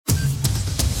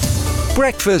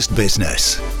Breakfast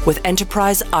Business with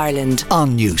Enterprise Ireland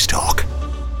on News Talk.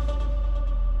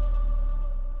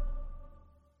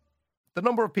 The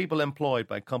number of people employed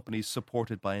by companies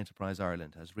supported by Enterprise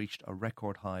Ireland has reached a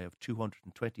record high of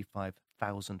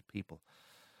 225,000 people.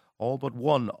 All but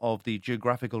one of the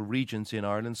geographical regions in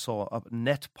Ireland saw a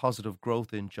net positive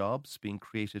growth in jobs being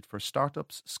created for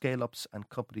startups, scale-ups and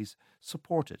companies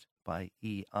supported by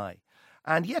EI.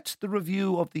 And yet the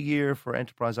review of the year for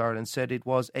Enterprise Ireland said it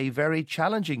was a very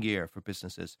challenging year for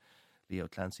businesses. Leo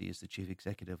Clancy is the Chief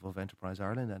Executive of Enterprise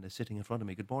Ireland and is sitting in front of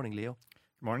me. Good morning, Leo.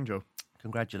 Good morning, Joe.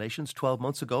 Congratulations. 12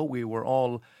 months ago, we were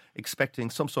all expecting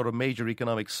some sort of major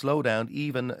economic slowdown.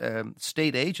 Even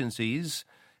state agencies,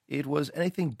 it was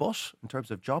anything but in terms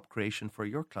of job creation for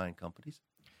your client companies.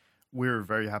 We're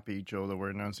very happy, Joe, that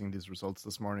we're announcing these results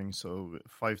this morning. So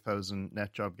 5,000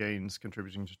 net job gains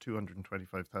contributing to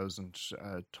 225,000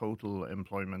 total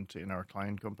employment in our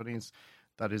client companies.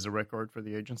 That is a record for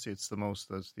the agency. It's the most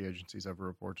that the agency's ever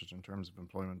reported in terms of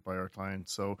employment by our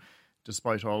clients. So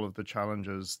despite all of the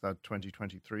challenges that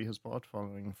 2023 has brought,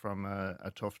 following from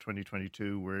a tough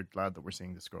 2022, we're glad that we're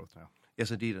seeing this growth now. Yes,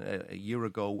 indeed. A year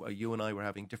ago, you and I were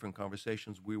having different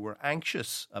conversations. We were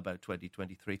anxious about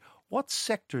 2023. What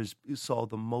sectors saw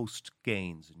the most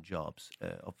gains in jobs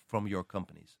from your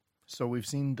companies? So we've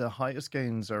seen the highest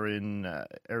gains are in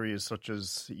areas such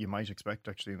as you might expect,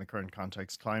 actually, in the current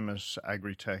context. Climate,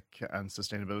 agri-tech and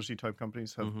sustainability type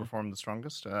companies have performed the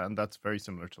strongest, and that's very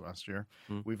similar to last year.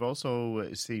 We've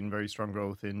also seen very strong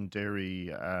growth in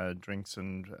dairy, drinks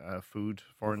and food,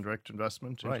 foreign direct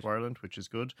investment into Ireland, which is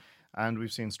good. And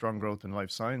we've seen strong growth in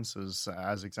life sciences,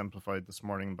 as exemplified this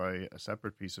morning by a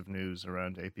separate piece of news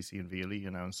around APC and VLE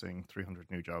announcing 300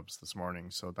 new jobs this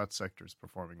morning. So that sector is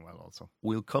performing well also.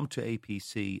 We'll come to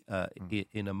APC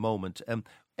in a moment.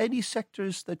 Any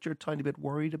sectors that you're a tiny bit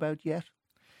worried about yet?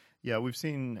 Yeah, we've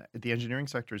seen the engineering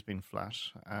sector has been flat,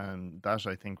 and that,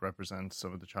 I think, represents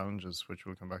some of the challenges which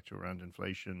we'll come back to around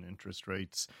inflation, interest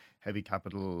rates. Heavy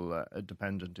capital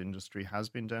dependent industry has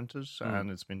been dented,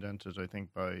 and it's been dented, I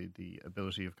think, by the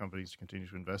ability of companies to continue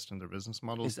to invest in their business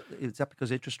models. Is that because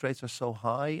interest rates are so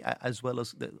high, as well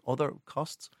as the other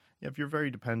costs? Yeah, if you're very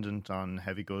dependent on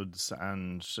heavy goods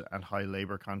and high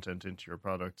labour content into your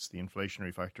products, the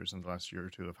inflationary factors in the last year or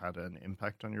two have had an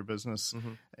impact on your business.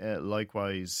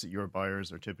 Likewise, your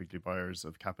buyers are typically buyers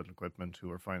of capital equipment who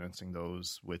are financing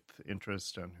those with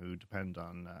interest and who depend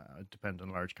on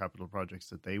large capital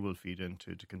projects that they will feed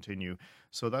into to continue.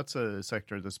 So that's a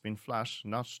sector that's been flat,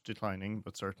 not declining,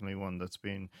 but certainly one that's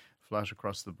been flat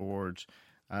across the board.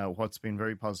 What's been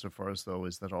very positive for us, though,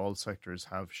 is that all sectors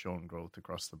have shown growth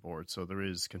across the board. So there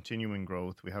is continuing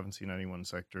growth. We haven't seen any one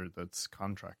sector that's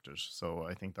contracted. So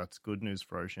I think that's good news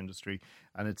for Irish industry.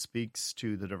 And it speaks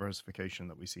to the diversification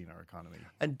that we see in our economy.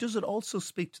 And does it also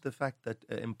speak to the fact that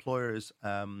employers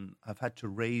have had to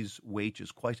raise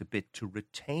wages quite a bit to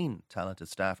retain talented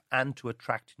staff and to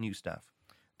attract new staff?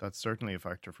 That's certainly a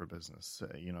factor for business.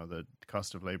 The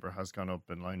cost of labour has gone up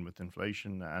in line with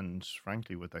inflation and,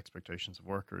 frankly, with expectations of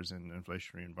workers in an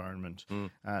inflationary environment.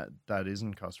 That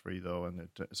isn't cost-free, though, and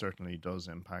it certainly does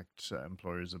impact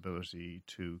employers' ability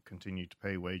to continue to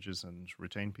pay wages and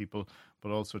retain people,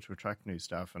 but also to attract new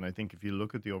staff. And I think if you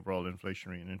look at the overall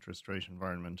inflationary and interest rate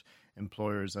environment,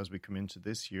 employers, as we come into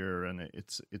this year, and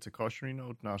it's a cautionary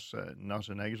note, not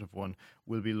a negative one,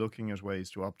 will be looking at ways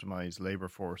to optimise labour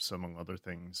force, among other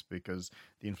things, because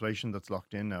the inflation that's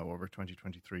locked in now over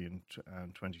 2023 and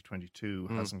 2022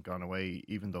 hasn't gone away,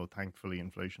 even though thankfully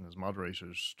inflation has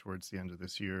moderated towards the end of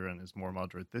this year and is more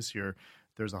moderate this year.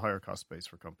 There's a higher cost base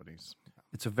for companies.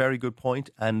 It's a very good point.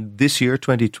 And this year,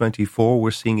 2024,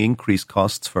 we're seeing increased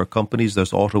costs for companies.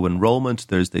 There's auto-enrollment,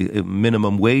 there's the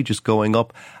minimum wages going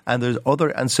up, and there's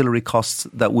other ancillary costs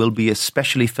that will be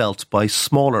especially felt by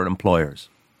smaller employers.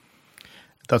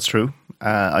 That's true.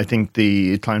 I think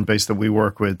the client base that we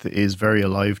work with is very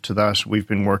alive to that. We've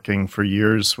been working for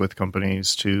years with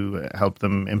companies to help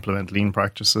them implement lean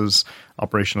practices,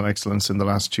 operational excellence. In the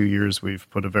last 2 years, we've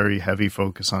put a very heavy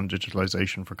focus on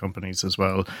digitalization for companies as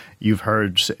well. You've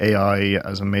heard AI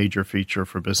as a major feature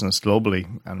for business globally,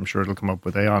 and I'm sure it'll come up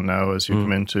with Aon now as you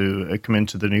come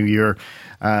into the new year.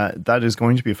 That is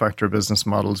going to be a factor of business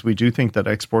models. We do think that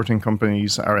exporting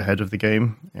companies are ahead of the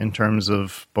game in terms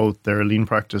of both their lean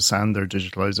practice and their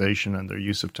digitalization and their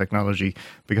use of technology,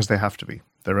 because they have to be.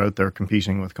 They're out there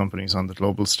competing with companies on the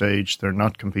global stage. They're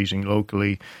not competing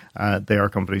locally. They are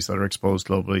companies that are exposed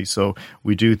globally. So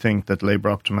we do think that labour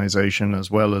optimization, as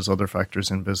well as other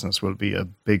factors in business, will be a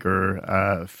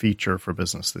bigger feature for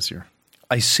business this year.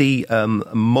 I see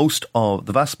the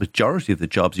vast majority of the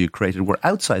jobs you created were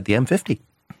outside the M50.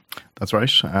 That's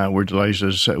right. We're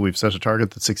delighted. We've set a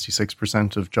target that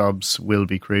 66% of jobs will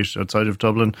be created outside of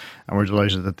Dublin, and we're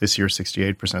delighted that this year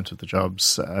 68% of the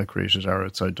jobs created are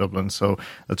outside Dublin. So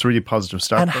that's a really positive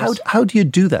start. And how do you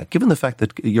do that, given the fact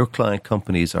that your client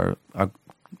companies are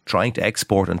trying to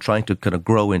export and trying to kind of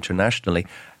grow internationally?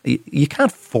 You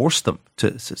can't force them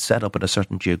to set up in a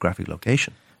certain geographic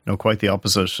location. No, quite the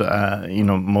opposite.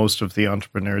 Most of the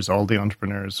entrepreneurs, all the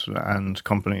entrepreneurs and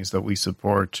companies that we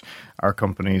support are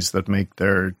companies that make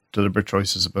their deliberate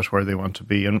choices about where they want to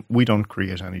be. And we don't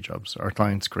create any jobs. Our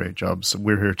clients create jobs.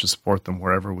 We're here to support them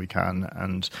wherever we can.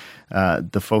 And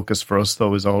the focus for us,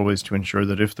 though, is always to ensure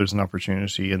that if there's an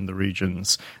opportunity in the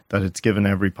regions, that it's given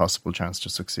every possible chance to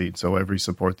succeed. So every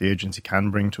support the agency can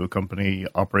bring to a company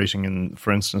operating in,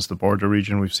 for instance, the border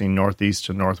region. We've seen Northeast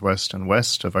and Northwest and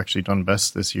West have actually done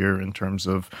best this year in terms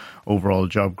of overall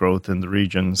job growth in the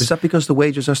regions. Is that because the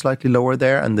wages are slightly lower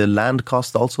there and the land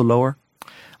cost also lower?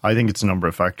 I think it's a number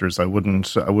of factors. I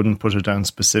wouldn't put it down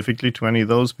specifically to any of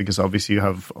those, because obviously you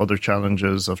have other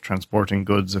challenges of transporting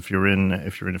goods if you're in a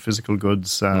physical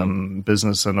goods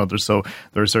business and others. So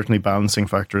there are certainly balancing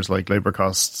factors like labour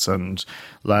costs and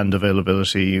land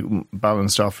availability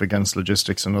balanced off against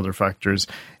logistics and other factors.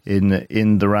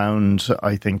 In the round,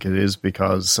 I think it is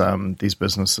because these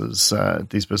businesses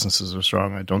are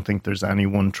strong. I don't think there's any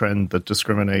one trend that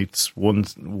discriminates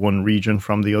one region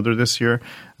from the other this year,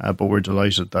 but we're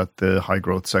delighted that the high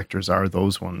growth sectors are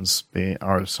those ones.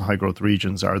 Our high growth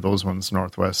regions are those ones,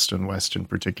 Northwest and West in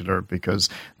particular, because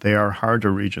they are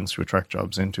harder regions to attract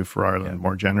jobs into for Ireland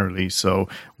more generally. So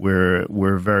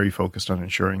we're very focused on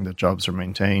ensuring that jobs are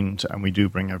maintained, and we do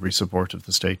bring every support of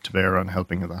the state to bear on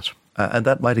helping with that. And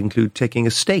that might include taking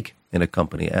a stake in a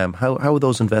company. How are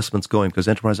those investments going? Because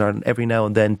Enterprise Ireland every now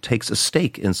and then takes a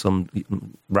stake in some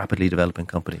rapidly developing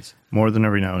companies. More than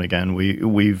every now and again.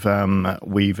 We've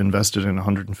invested in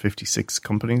 156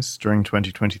 companies during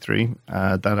 2023.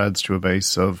 That adds to a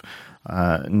base of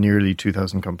nearly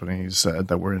 2,000 companies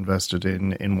that were invested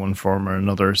in one form or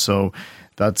another. So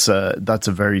that's a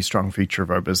very strong feature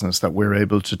of our business, that we're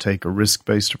able to take a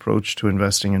risk-based approach to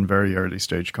investing in very early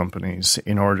stage companies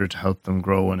in order to help them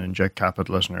grow and inject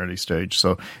capital at an early stage.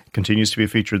 So it continues to be a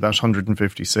feature. That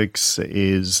 156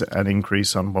 is an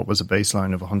increase on what was a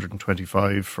baseline of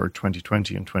 125 for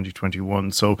 2020 and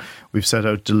 2021. So we've set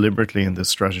out deliberately in this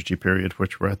strategy period,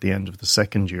 which we're at the end of the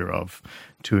second year of,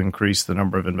 to increase the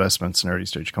number of investments in early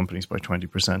stage companies by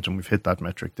 20%, and we've hit that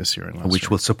metric this year and last which year.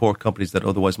 Will support companies that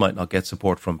otherwise might not get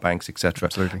support from banks, etc.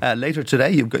 Absolutely. Later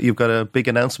today, you've got a big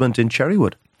announcement in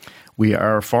Cherrywood. We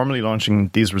are formally launching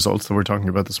these results that we're talking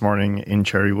about this morning in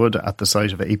Cherrywood at the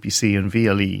site of APC and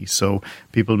VLE. So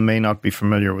people may not be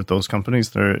familiar with those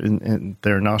companies.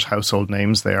 They're not household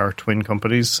names. They are twin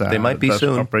companies. They might be that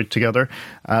soon. Operate together.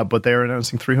 But they are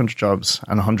announcing 300 jobs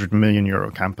and €100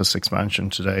 million campus expansion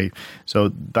today. So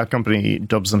that company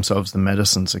dubs themselves the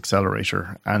Medicines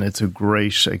Accelerator, and it's a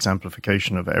great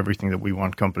exemplification of everything that we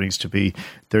want companies to be.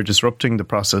 They're disrupting the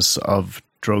process of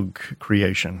drug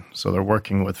creation. So they're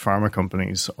working with pharma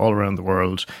companies all around the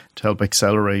world to help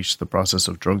accelerate the process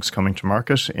of drugs coming to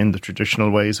market in the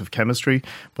traditional ways of chemistry,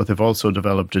 but they've also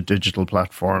developed a digital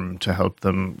platform to help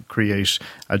them create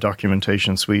a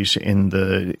documentation suite in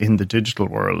the digital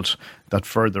world that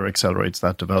further accelerates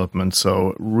that development.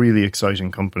 So really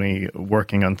exciting company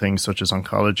working on things such as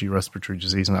oncology, respiratory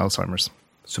disease and Alzheimer's.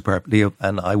 Superb, Leo,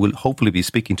 and I will hopefully be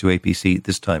speaking to APC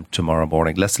this time tomorrow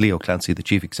morning. Les Leo Clancy, the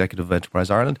Chief Executive of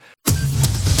Enterprise Ireland.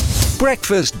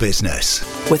 Breakfast Business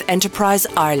with Enterprise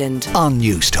Ireland on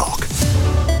News Talk.